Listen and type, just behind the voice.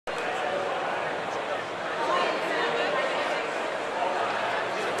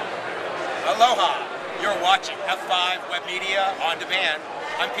Aloha! You're watching F5 Web Media on demand.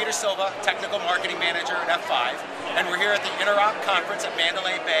 I'm Peter Silva, Technical Marketing Manager at F5, and we're here at the Interop Conference at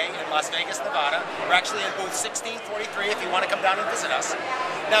Mandalay Bay in Las Vegas, Nevada. We're actually in booth 1643 if you want to come down and visit us.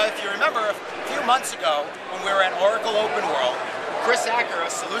 Now, if you remember, a few months ago when we were at Oracle Open World, Chris Akker,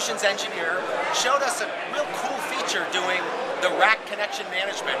 a solutions engineer, showed us a real cool feature doing the rack connection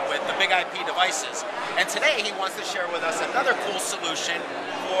management with the big IP devices. And today he wants to share with us another cool solution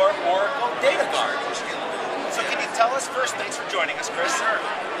for Oracle Data Guard. So can you tell us first, thanks for joining us, Chris. Sure.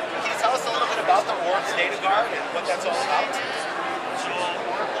 Can you tell us a little bit about the Oracle Data Guard and what that's all about? So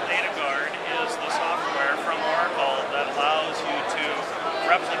Oracle Data Guard is the software from Oracle that allows you to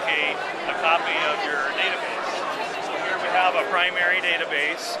replicate a copy of your database. So here we have a primary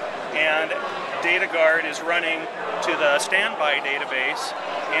database, and Data Guard is running to the standby database,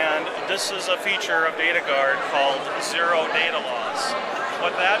 and this is a feature of Data Guard called zero data loss.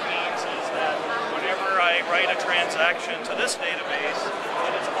 What that means is that whenever I write a transaction to this database,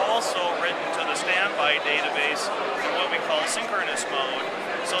 it is also written to the standby database in what we call synchronous mode,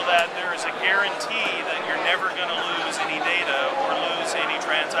 so that there is a guarantee that you're never going to lose any data or lose any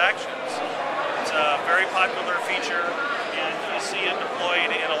transactions. It's a very popular feature, and you see it deployed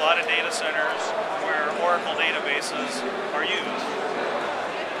in a lot of data centers where Oracle databases are used.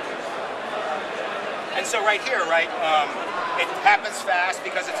 And so right here, it happens fast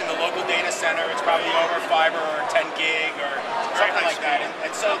because it's in the local data center. It's probably over fiber or 10 gig or something like that.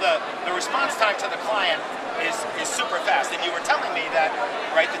 And so the response time to the client is super fast. And you were telling me that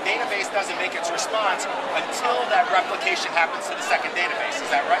the database doesn't make its response until that replication happens to the second database.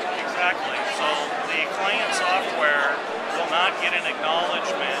 Is that right? Exactly. So the client software will not get an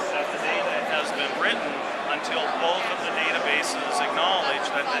acknowledgement that the data has been written until both of the databases acknowledge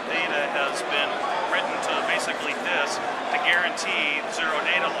that the data has been written to basically disk to guarantee zero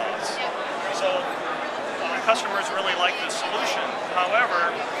data loss. So customers really like this solution.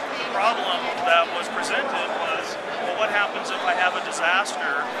 However, the problem that was presented was, well, what happens if I have a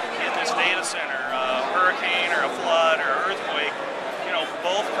disaster in this data center, a hurricane or a flood or earthquake? You know,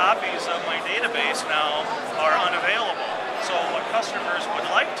 both copies of my database now are unavailable. So what customers would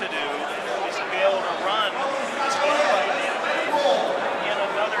like to do is to be able to run this standby database in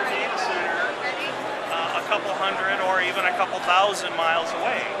another data center a couple hundred or even a couple thousand miles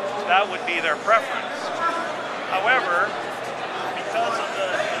away. That would be their preference. However, because of the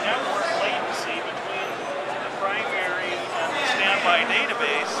network latency between the primary and the standby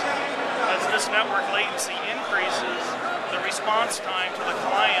database, as this network latency increases, the response time to the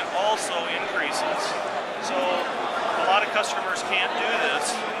client also increases. So a lot of customers can't do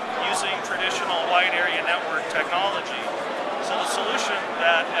this using traditional wide area network technology. So the solution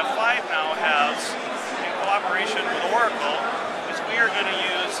that F5 now has in cooperation with Oracle is we are going to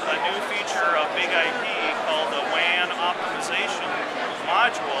use a new feature of Big IP called the WAN optimization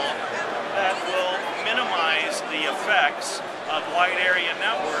module that will minimize the effects of wide area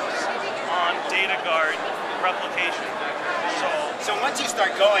networks on data guard replication. So once you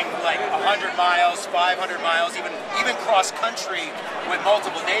start going like 100 miles, 500 miles, even cross-country with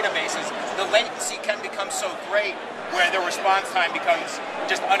multiple databases, the latency can become so great where the response time becomes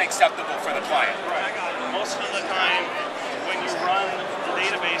just unacceptable for the client. Right. Most of the time, when you run the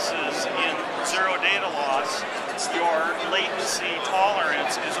databases in zero data loss, your latency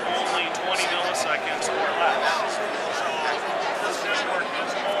tolerance is only 20 milliseconds or less. So this network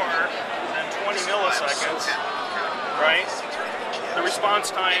is more than 20 milliseconds, right? The response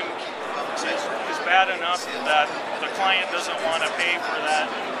time is bad enough that the client doesn't want to pay for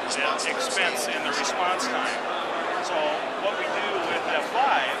that expense in the response time. So what we do with F5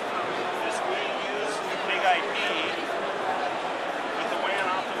 is we use Big IP with the WAN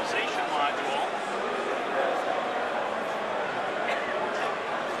optimization module.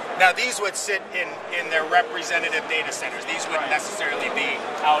 Now these would sit in their representative data centers. These wouldn't necessarily be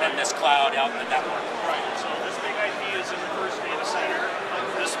out in this cloud, out in the network. Right. So this Big IP is in the first data center.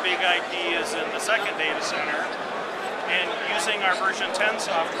 This Big IP is in the second data center. And using our version 10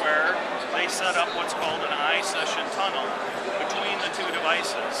 software, they set up what's called an I-session tunnel between the two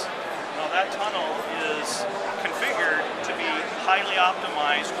devices. Now that tunnel is configured to be highly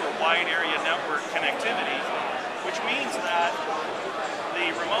optimized for wide area network connectivity, which means that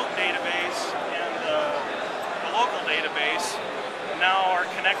the remote database and the local database now are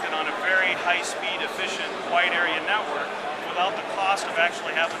connected on a very high-speed, efficient wide area network without the cost of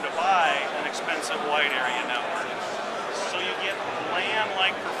actually having to buy an expensive wide area network. So you get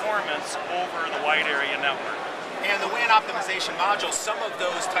LAN-like performance over the wide area network. And the WAN optimization module, some of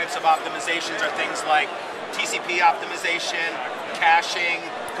those types of optimizations are things like TCP optimization, caching,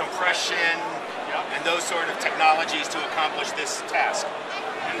 compression, and those sort of technologies to accomplish this task.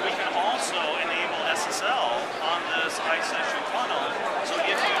 And we can also enable SSL on this iSession funnel. So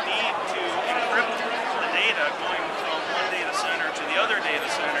if you need to encrypt the data going from one data center to the other data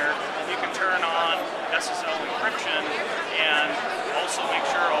center, you can turn on SSL encryption and also make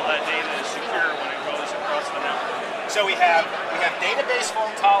sure all that data is secure when it goes across the network. So we have database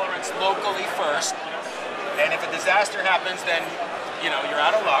fault tolerance locally first, and if a disaster happens, then you're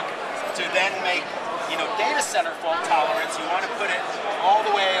out of luck. To then make data center fault tolerance, you want to put it all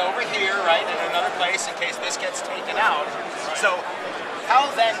the way over here, right, in another place in case this gets taken out. So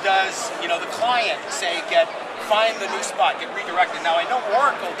how then does the client say find the new spot, get redirected? Now I know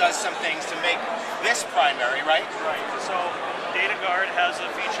Oracle does some things to make this primary, right? Right. So DataGuard has a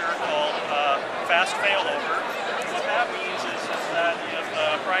feature called fast failover. What that means is that if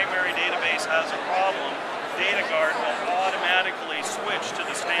the primary database has a problem, DataGuard will automatically switch to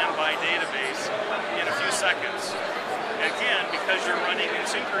the standby database in a few seconds. Again, because you're running in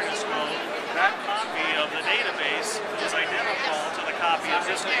synchronous mode, that copy of the database is identical to the copy of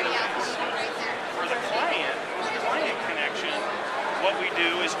this database. For the client connection, what we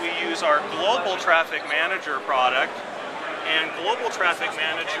do is we use our Global Traffic Manager product, and Global Traffic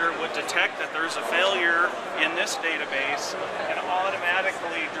Manager would detect that there's a failure in this database and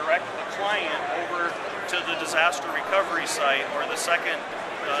automatically direct the client over to the disaster recovery site or the second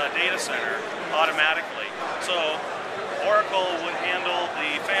data center automatically. So Oracle would handle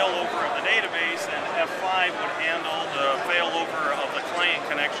the failover of the database, and F5 would handle the failover of the client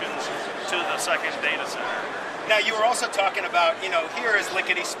connections to the second data center. Now you were also talking about, here is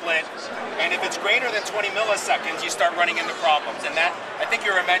lickety-split, and if it's greater than 20 milliseconds, you start running into problems. And that, I think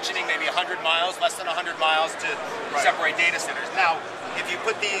you were mentioning maybe 100 miles, less than 100 miles to separate data centers. Now, if you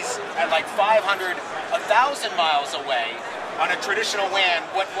put these at like 500, 1,000 miles away on a traditional WAN,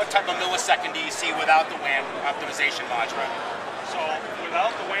 what type of millisecond do you see without the WAN optimization module? So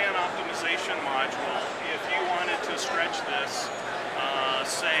without the WAN optimization module, if you wanted to stretch this,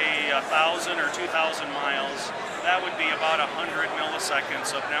 say 1,000 or 2,000 miles, that would be about 100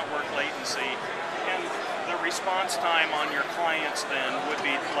 milliseconds of network latency. And the response time on your clients then would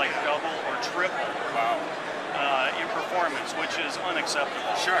be like double or triple in performance, which is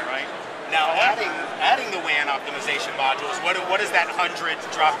unacceptable. Sure. Right? Now, adding the WAN optimization modules, what does that 100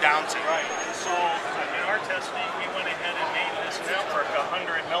 drop down to? Right. So in our testing, we went ahead and made this network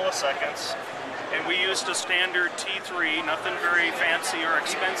 100 milliseconds. And we used a standard T3, nothing very fancy or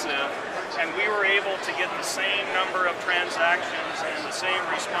expensive, and we were able to get the same number of transactions and the same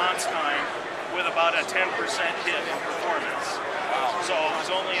response time with about a 10% hit in performance. So it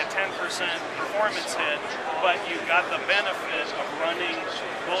was only a 10% performance hit, but you got the benefit of running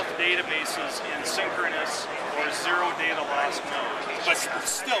both databases in synchronous or zero data loss mode. But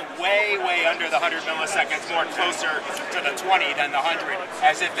still way, way under the 100 milliseconds, more closer to the 20 than the 100,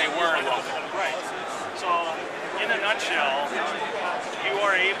 as if they were local. Right. So in a nutshell, you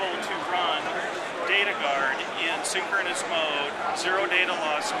are able to run DataGuard in synchronous mode, zero data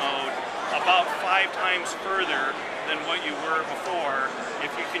loss mode, about 5 times further than what you were before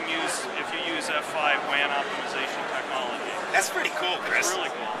if you use F5 WAN optimization technology. That's pretty cool, Chris. It's really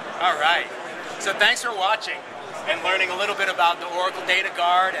cool. All right. So thanks for watching and learning a little bit about the Oracle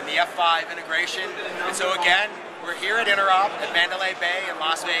DataGuard and the F5 integration. And so again, we're here at Interop at Mandalay Bay in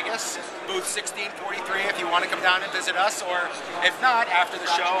Las Vegas, booth 1643 if you want to come down and visit us, or if not, after the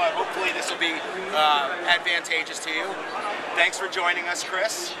show, hopefully this will be advantageous to you. Thanks for joining us,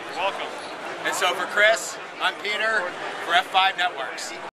 Chris. You're welcome. And so for Chris, I'm Peter for F5 Networks.